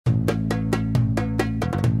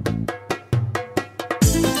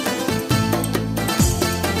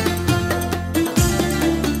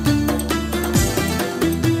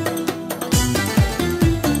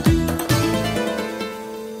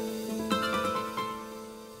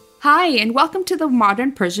Hi, and welcome to the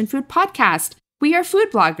Modern Persian Food Podcast. We are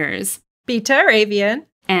food bloggers, Bita Arabian,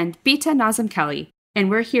 and Bita Nazim Kelly,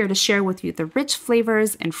 and we're here to share with you the rich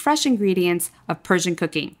flavors and fresh ingredients of Persian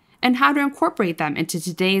cooking and how to incorporate them into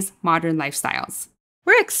today's modern lifestyles.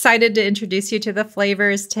 We're excited to introduce you to the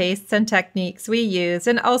flavors, tastes, and techniques we use,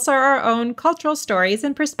 and also our own cultural stories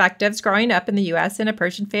and perspectives growing up in the U.S. in a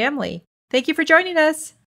Persian family. Thank you for joining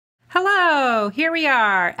us. Hello, here we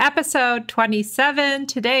are, episode 27.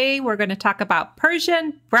 Today, we're going to talk about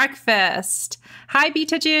Persian breakfast. Hi,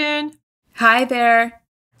 Bita June. Hi there.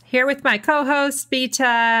 Here with my co-host,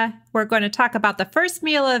 Bita. We're going to talk about the first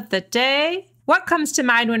meal of the day, what comes to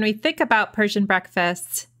mind when we think about Persian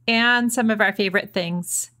breakfasts, and some of our favorite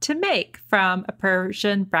things to make from a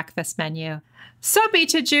Persian breakfast menu. So,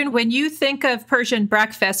 Bita June, when you think of Persian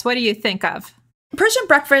breakfast, what do you think of? Persian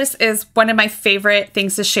breakfast is one of my favorite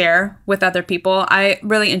things to share with other people. I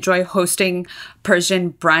really enjoy hosting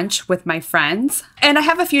Persian brunch with my friends. And I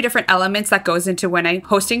have a few different elements that goes into when I'm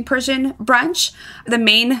hosting Persian brunch. The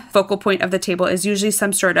main focal point of the table is usually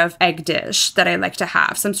some sort of egg dish that I like to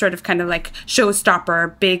have, some sort of kind of like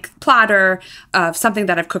showstopper, big platter of something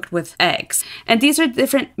that I've cooked with eggs. And these are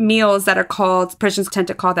different meals that are called, Persians tend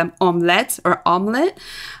to call them omelette or omelet,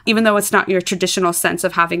 even though it's not your traditional sense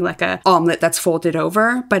of having like a omelet that's folded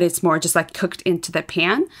over, but it's more just like cooked into the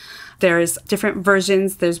pan. There's different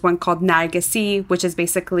versions. There's one called Nargessi, which is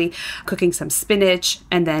basically cooking some spinach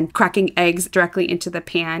and then cracking eggs directly into the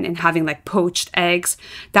pan and having like poached eggs.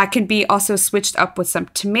 That can be also switched up with some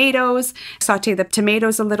tomatoes. Saute the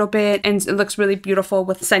tomatoes a little bit, and it looks really beautiful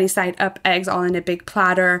with sunny side up eggs all in a big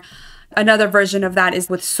platter. Another version of that is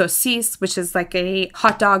with Sosees, which is like a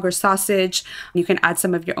hot dog or sausage. You can add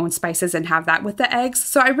some of your own spices and have that with the eggs.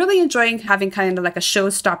 So I really enjoy having kind of like a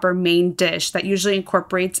showstopper main dish that usually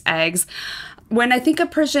incorporates eggs. When I think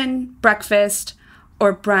of Persian breakfast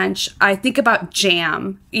or brunch, I think about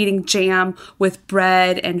jam, eating jam with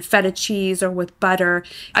bread and feta cheese or with butter.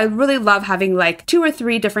 I really love having like 2 or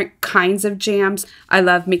 3 different kinds of jams. I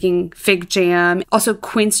love making fig jam. Also,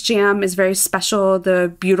 quince jam is very special,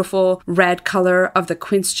 the beautiful red color of the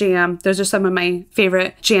quince jam. Those are some of my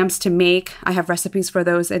favorite jams to make. I have recipes for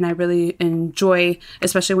those, and I really enjoy,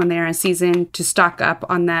 especially when they're in season, to stock up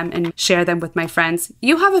on them and share them with my friends.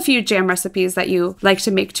 You have a few jam recipes that you like to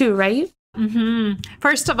make too, right? Mm-hmm.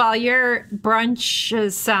 First of all, your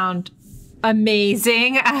brunches sound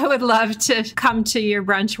amazing. I would love to come to your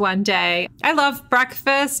brunch one day. I love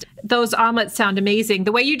breakfast. Those omelets sound amazing.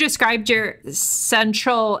 The way you described your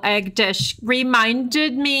central egg dish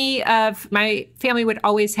reminded me of my family would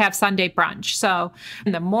always have Sunday brunch. So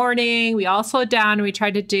in the morning, we all slowed down and we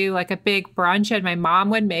tried to do like a big brunch, and my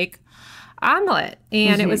mom would make omelet.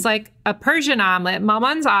 And it was like a Persian omelet,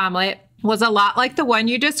 Maman's omelet. Was a lot like the one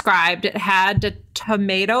you described. It had the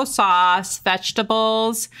tomato sauce,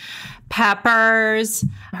 vegetables, peppers.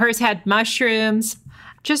 Hers had mushrooms.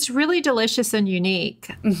 Just really delicious and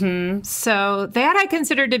unique. So that I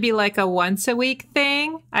consider to be like a once a week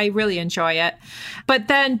thing. I really enjoy it. But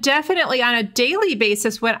then definitely on a daily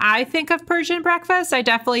basis, when I think of Persian breakfast, I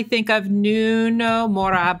definitely think of nuno,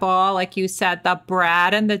 moraba, like you said, the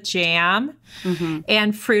bread and the jam.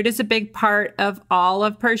 And fruit is a big part of all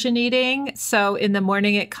of Persian eating. So in the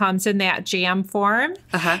morning, it comes in that jam form.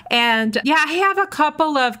 And yeah, I have a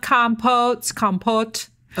couple of compote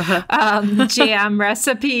jam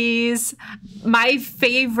recipes. My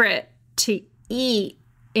favorite to eat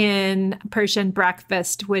in Persian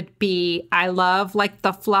breakfast would be, I love like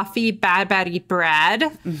the fluffy barbari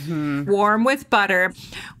bread, warm with butter,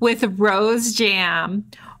 with rose jam,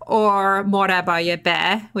 or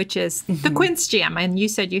Moraba, which is the quince jam. And you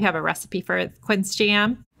said you have a recipe for quince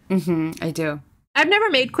jam. I do. I've never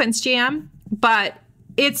made quince jam, but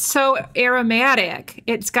it's so aromatic.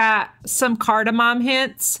 It's got some cardamom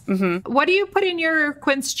hints. What do you put in your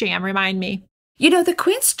quince jam? Remind me. You know, the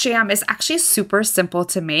quince jam is actually super simple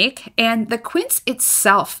to make, and the quince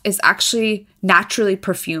itself is actually naturally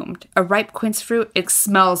perfumed. A ripe quince fruit, it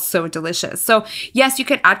smells so delicious. So yes, you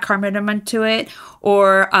could add cardamom to it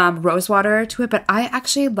or rose water to it, but I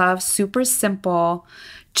actually love super simple,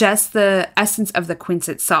 just the essence of the quince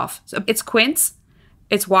itself. So it's quince,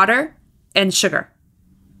 it's water, and sugar.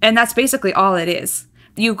 And that's basically all it is.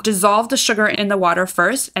 You dissolve the sugar in the water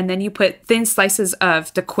first, and then you put thin slices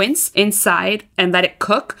of the quince inside and let it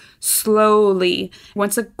cook slowly.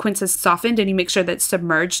 Once the quince is softened and you make sure that it's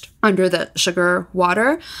submerged under the sugar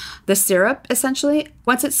water, the syrup essentially,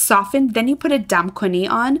 once it's softened, then you put a damkoni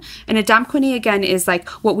on. And a damkoni, again, is like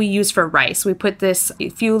what we use for rice. We put this a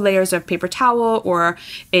few layers of paper towel or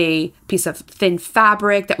a piece of thin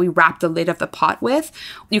fabric that we wrap the lid of the pot with.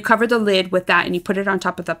 You cover the lid with that and you put it on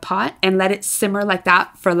top of the pot and let it simmer like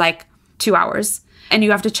that for like 2 hours. And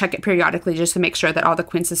you have to check it periodically just to make sure that all the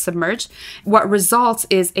quince is submerged. What results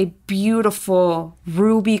is a beautiful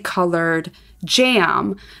ruby colored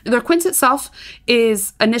jam. The quince itself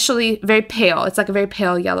is initially very pale. It's like a very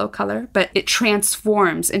pale yellow color, but it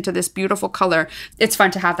transforms into this beautiful color. It's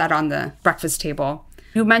fun to have that on the breakfast table.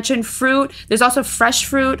 You mentioned fruit. There's also fresh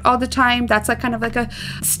fruit all the time. That's like kind of like a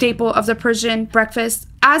staple of the Persian breakfast,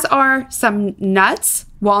 as are some nuts,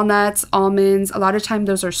 walnuts, almonds. A lot of time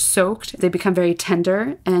those are soaked. They become very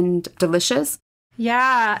tender and delicious.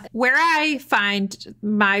 Yeah, where I find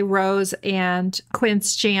my rose and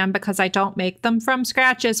quince jam, because I don't make them from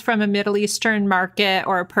scratch, is from a Middle Eastern market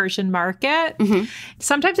or a Persian market.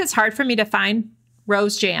 Sometimes it's hard for me to find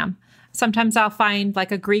rose jam. Sometimes I'll find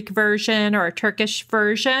like a Greek version or a Turkish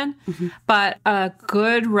version, but a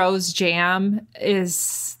good rose jam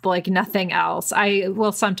is like nothing else. I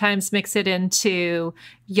will sometimes mix it into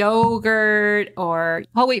yogurt, or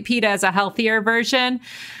whole wheat pita as a healthier version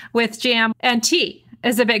with jam, and tea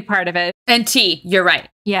is a big part of it. And tea, you're right.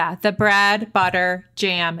 Yeah, the bread, butter,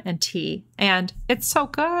 jam, and tea. And it's so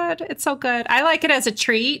good. It's so good. I like it as a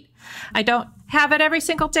treat. I don't have it every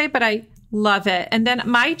single day, but I love it. And then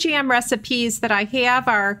my jam recipes that I have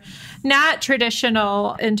are not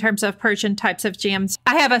traditional in terms of Persian types of jams.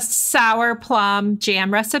 I have a sour plum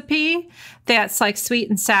jam recipe that's like sweet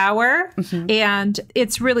and sour. And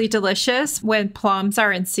it's really delicious when plums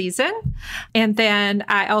are in season. And then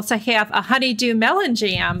I also have a honeydew melon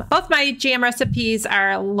jam. Both my jam recipes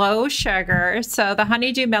are low sugar. So the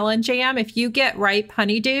honeydew melon jam, if you get ripe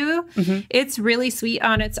honeydew, it's really sweet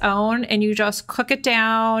on its own. And you just cook it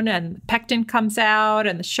down and pectin comes out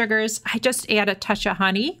and the sugars. I just add a touch of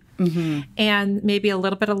honey. And maybe a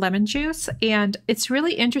little bit of lemon juice. And it's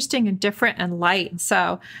really interesting and different and light.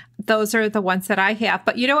 So those are the ones that I have.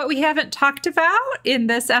 But you know what we haven't talked about in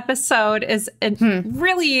this episode is a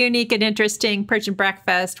really unique and interesting Persian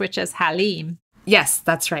breakfast, which is Haleem. Yes,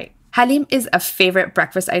 that's right. Haleem is a favorite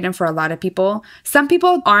breakfast item for a lot of people. Some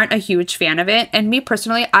people aren't a huge fan of it. And me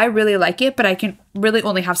personally, I really like it, but I can really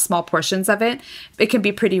only have small portions of it. It can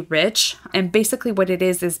be pretty rich. And basically what it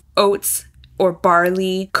is oats or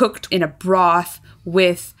barley cooked in a broth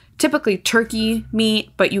with typically turkey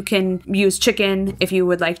meat, but you can use chicken if you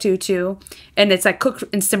would like to too. And it's like cooked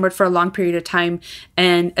and simmered for a long period of time.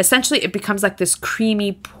 And essentially it becomes like this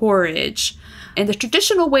creamy porridge. And the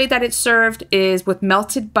traditional way that it's served is with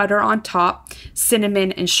melted butter on top,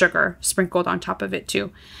 cinnamon and sugar sprinkled on top of it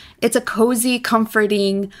too. It's a cozy,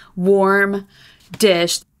 comforting, warm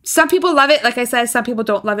dish. Some people love it. Like I said, some people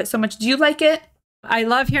don't love it so much. Do you like it? I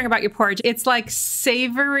love hearing about your porridge. It's like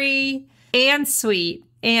savory and sweet.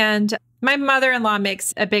 And my mother-in-law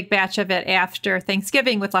makes a big batch of it after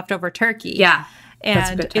Thanksgiving with leftover turkey. Yeah.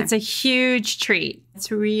 And it's a huge treat.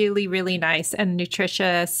 It's really, really nice and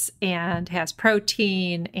nutritious and has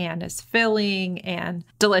protein and is filling and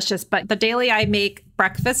delicious. But the daily I make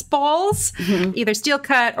breakfast bowls, either steel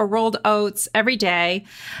cut or rolled oats every day.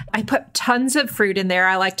 I put tons of fruit in there.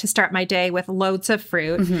 I like to start my day with loads of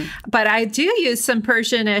fruit. But I do use some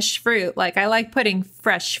Persian-ish fruit. Like I like putting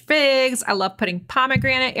fresh figs. I love putting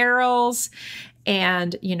pomegranate arils.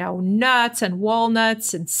 And, you know, nuts and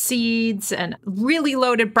walnuts and seeds and really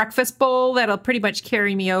loaded breakfast bowl that'll pretty much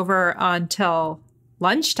carry me over until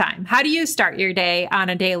lunchtime. How do you start your day on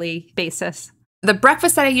a daily basis? The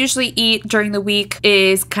breakfast that I usually eat during the week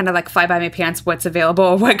is kind of like fly by my pants, what's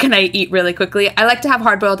available, what can I eat really quickly. I like to have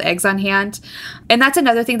hard-boiled eggs on hand. And that's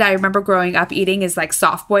another thing that I remember growing up eating is like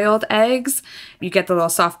soft-boiled eggs. You get the little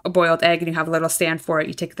soft-boiled egg and you have a little stand for it.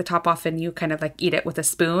 You take the top off and you kind of like eat it with a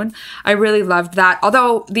spoon. I really loved that.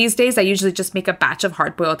 Although these days I usually just make a batch of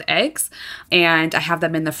hard-boiled eggs and I have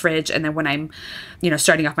them in the fridge. And then when I'm, you know,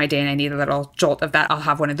 starting off my day and I need a little jolt of that, I'll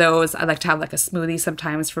have one of those. I like to have like a smoothie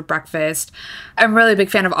sometimes for breakfast. I'm really a big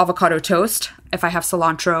fan of avocado toast. If I have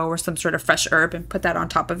cilantro or some sort of fresh herb and put that on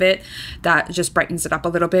top of it, that just brightens it up a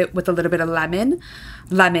little bit with a little bit of lemon.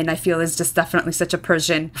 Lemon, I feel, is just definitely such a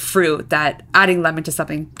Persian fruit that adding lemon to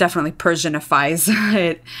something definitely Persianifies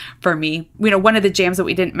it for me. You know, one of the jams that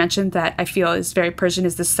we didn't mention that I feel is very Persian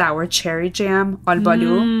is the sour cherry jam,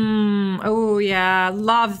 al-balu. Oh, yeah.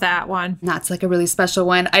 Love that one. That's like a really special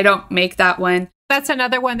one. I don't make that one. That's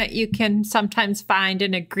another one that you can sometimes find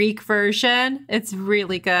in a Greek version. It's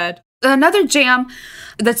really good. Another jam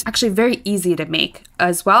that's actually very easy to make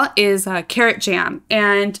as well is carrot jam.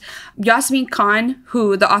 And Yasmin Khan,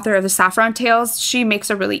 who the author of the Saffron Tales, she makes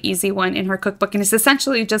a really easy one in her cookbook. And it's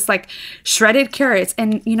essentially just like shredded carrots.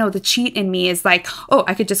 And, the cheat in me is like, oh,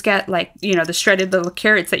 I could just get like, the shredded little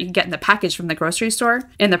carrots that you can get in the package from the grocery store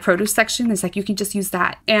in the produce section. It's like, you can just use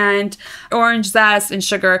that. And orange zest and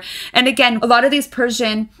sugar. And again, a lot of these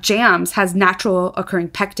Persian jams has natural occurring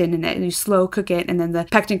pectin in it. And you slow cook it and then the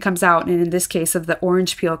pectin comes out. And in this case of the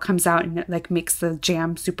orange peel comes out and it like makes the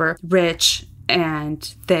jam super rich and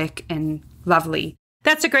thick and lovely.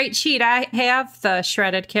 That's a great cheat. I have the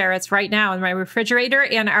shredded carrots right now in my refrigerator,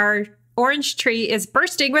 and our orange tree is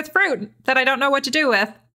bursting with fruit that I don't know what to do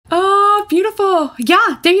with. Oh, beautiful.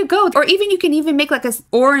 Yeah, there you go. Or even you can even make like this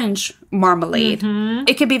orange marmalade. Mm-hmm.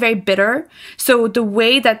 It can be very bitter. So the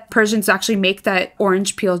way that Persians actually make that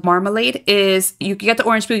orange peel marmalade is you get the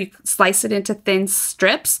orange peel, you slice it into thin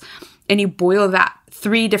strips, and you boil that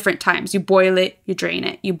 3 different times. You boil it, you drain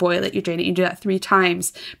it, you boil it, you drain it. You do that 3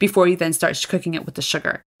 times before you then start cooking it with the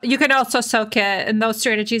sugar. You can also soak it, and those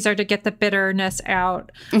strategies are to get the bitterness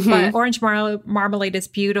out. Mm-hmm. But orange marmalade is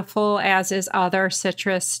beautiful, as is other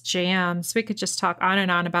citrus jams. We could just talk on and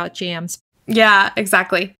on about jams. Yeah,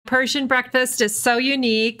 exactly. Persian breakfast is so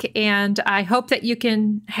unique, and I hope that you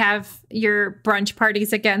can have your brunch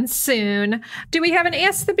parties again soon. Do we have an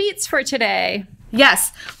Ask the Beats for today?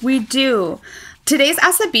 Yes, we do. Today's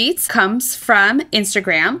Ask the Beats comes from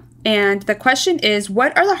Instagram, and the question is,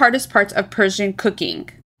 what are the hardest parts of Persian cooking?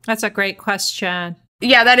 That's a great question.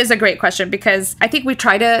 Yeah, that is a great question because I think we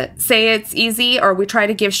try to say it's easy or we try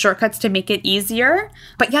to give shortcuts to make it easier.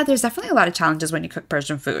 But yeah, there's definitely a lot of challenges when you cook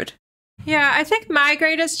Persian food. Yeah, I think my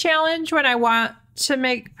greatest challenge when I want to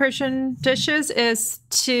make Persian dishes is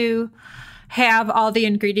to have all the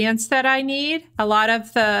ingredients that I need. A lot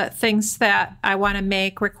of the things that I want to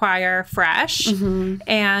make require fresh,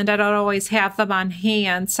 and I don't always have them on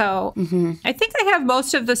hand. So I think I have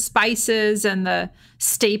most of the spices and the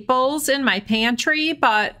staples in my pantry,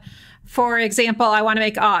 but for example, I want to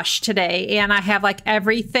make ash today, and I have like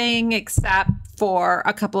everything except for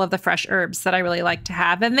a couple of the fresh herbs that I really like to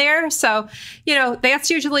have in there. So, that's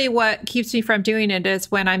usually what keeps me from doing it,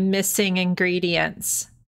 is when I'm missing ingredients.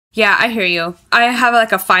 Yeah, I hear you. I have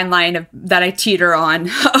like a fine line that I teeter on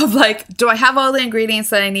of like, do I have all the ingredients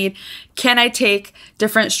that I need? Can I take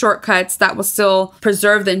different shortcuts that will still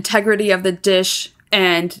preserve the integrity of the dish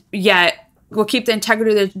and yet will keep the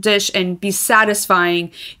integrity of the dish and be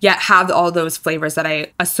satisfying, yet have all those flavors that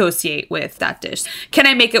I associate with that dish? Can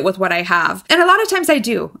I make it with what I have? And a lot of times I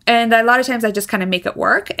do. And a lot of times I just kind of make it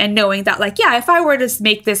work. And knowing that like, yeah, if I were to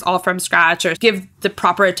make this all from scratch or give the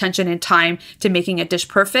proper attention and time to making a dish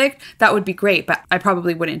perfect, that would be great. But I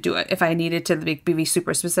probably wouldn't do it if I needed to be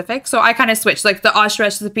super specific. So I kind of switch. Like the ash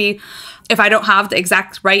recipe, if I don't have the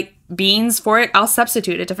exact right beans for it, I'll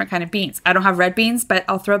substitute a different kind of beans. I don't have red beans, but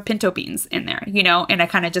I'll throw pinto beans in there, and I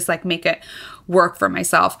kind of just like make it work for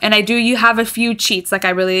myself. And you have a few cheats. Like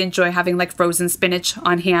I really enjoy having like frozen spinach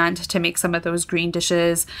on hand to make some of those green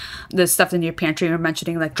dishes. The stuff in your pantry, you're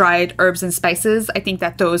mentioning like dried herbs and spices. I think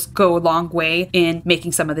that those go a long way in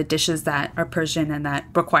making some of the dishes that are Persian and that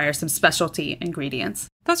require some specialty ingredients.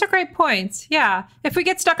 Those are great points. Yeah. If we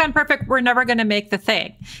get stuck on perfect, we're never going to make the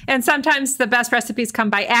thing. And sometimes the best recipes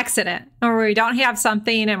come by accident, or we don't have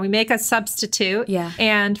something and we make a substitute. Yeah.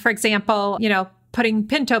 And for example, putting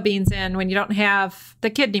pinto beans in when you don't have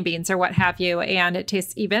the kidney beans or what have you, and it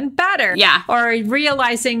tastes even better. Yeah. Or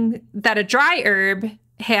realizing that a dry herb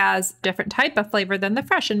has a different type of flavor than the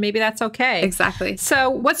fresh, and maybe that's okay. Exactly.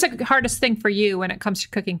 So what's the hardest thing for you when it comes to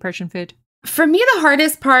cooking Persian food? For me, the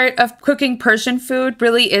hardest part of cooking Persian food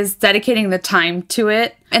really is dedicating the time to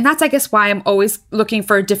it. And that's, I guess, why I'm always looking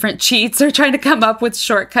for different cheats or trying to come up with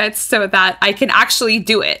shortcuts so that I can actually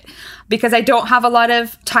do it. Because I don't have a lot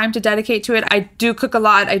of time to dedicate to it. I do cook a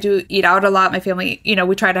lot. I do eat out a lot. My family,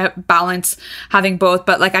 we try to balance having both.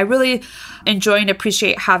 But like, I really enjoy and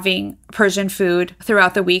appreciate having Persian food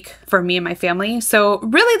throughout the week for me and my family. So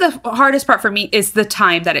really the hardest part for me is the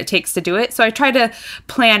time that it takes to do it. So I try to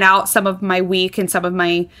plan out some of my week and some of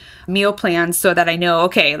my meal plans so that I know,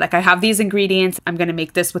 okay, like I have these ingredients. I'm going to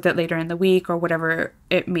make this with it later in the week or whatever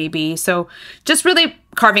it may be. So just really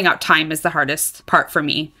carving out time is the hardest part for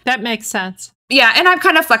me. That makes sense. Yeah, and I'm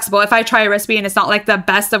kind of flexible. If I try a recipe and it's not like the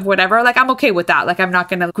best of whatever, like I'm okay with that. Like I'm not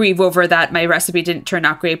going to grieve over that my recipe didn't turn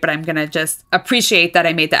out great, but I'm going to just appreciate that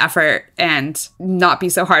I made the effort and not be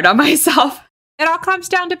so hard on myself. It all comes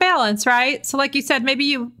down to balance, right? So like you said, maybe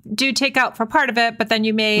you do take out for part of it, but then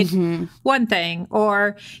you made one thing,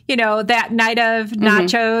 or, that night of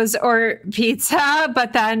nachos or pizza,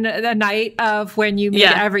 but then the night of when you made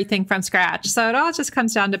everything from scratch. So it all just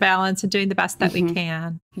comes down to balance and doing the best that we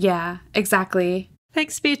can. Yeah, exactly.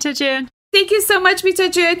 Thanks, Bita June. Thank you so much,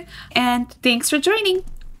 Bita June. And thanks for joining.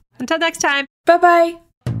 Until next time. Bye-bye.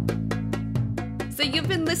 So you've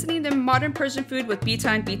been listening to Modern Persian Food with Bita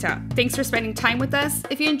and Beata. Thanks for spending time with us.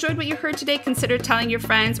 If you enjoyed what you heard today, consider telling your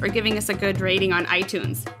friends or giving us a good rating on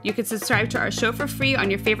iTunes. You can subscribe to our show for free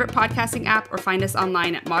on your favorite podcasting app or find us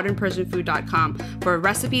online at modernpersianfood.com for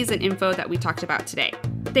recipes and info that we talked about today.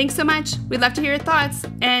 Thanks so much. We'd love to hear your thoughts,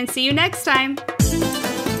 and see you next time.